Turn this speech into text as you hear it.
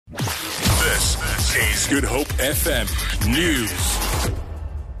This is Good Hope FM News.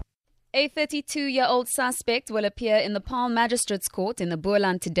 A 32-year-old suspect will appear in the Paarl Magistrates Court in the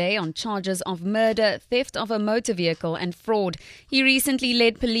Boland today on charges of murder, theft of a motor vehicle and fraud. He recently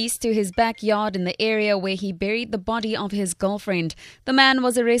led police to his backyard in the area where he buried the body of his girlfriend. The man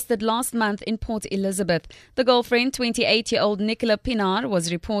was arrested last month in Port Elizabeth. The girlfriend, 28-year-old Nicola Pienaar,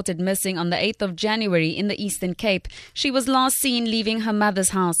 was reported missing on the 8th of January in the Eastern Cape. She was last seen leaving her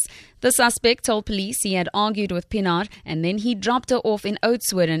mother's house. The suspect told police he had argued with Pienaar and then he dropped her off in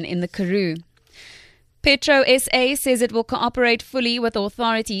Oudtshoorn in the Karoo. Petro SA says it will cooperate fully with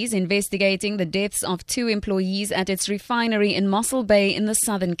authorities investigating the deaths of 2 employees at its refinery in Mossel Bay in the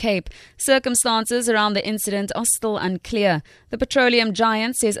Southern Cape. Circumstances around the incident are still unclear. The petroleum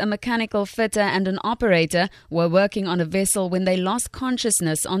giant says a mechanical fitter and an operator were working on a vessel when they lost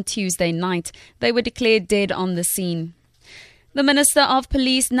consciousness on Tuesday night. They were declared dead on the scene. The Minister of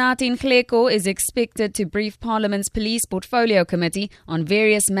Police, Nathi Nhleko, is expected to brief Parliament's Police Portfolio Committee on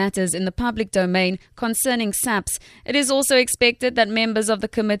various matters in the public domain concerning SAPS. It is also expected that members of the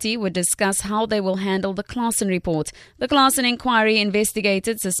committee would discuss how they will handle the Claassen report. The Claassen inquiry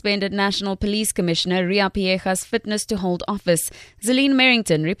investigated suspended National Police Commissioner Ria Piega's fitness to hold office. Zelene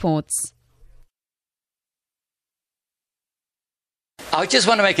Merrington reports. I just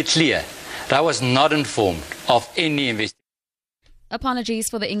want to make it clear that I was not informed of any investigation. Apologies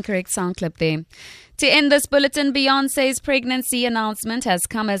for the incorrect sound clip there. To end this bulletin, Beyoncé's pregnancy announcement has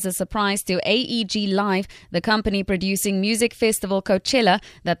come as a surprise to AEG Live, the company producing music festival Coachella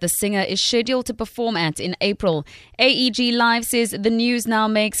that the singer is scheduled to perform at in April. AEG Live says the news now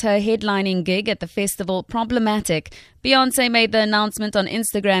makes her headlining gig at the festival problematic. Beyoncé made the announcement on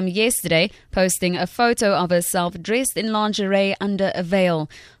Instagram yesterday, posting a photo of herself dressed in lingerie under a veil.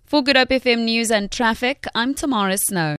 For Good Hope FM News and Traffic, I'm Tamara Snow.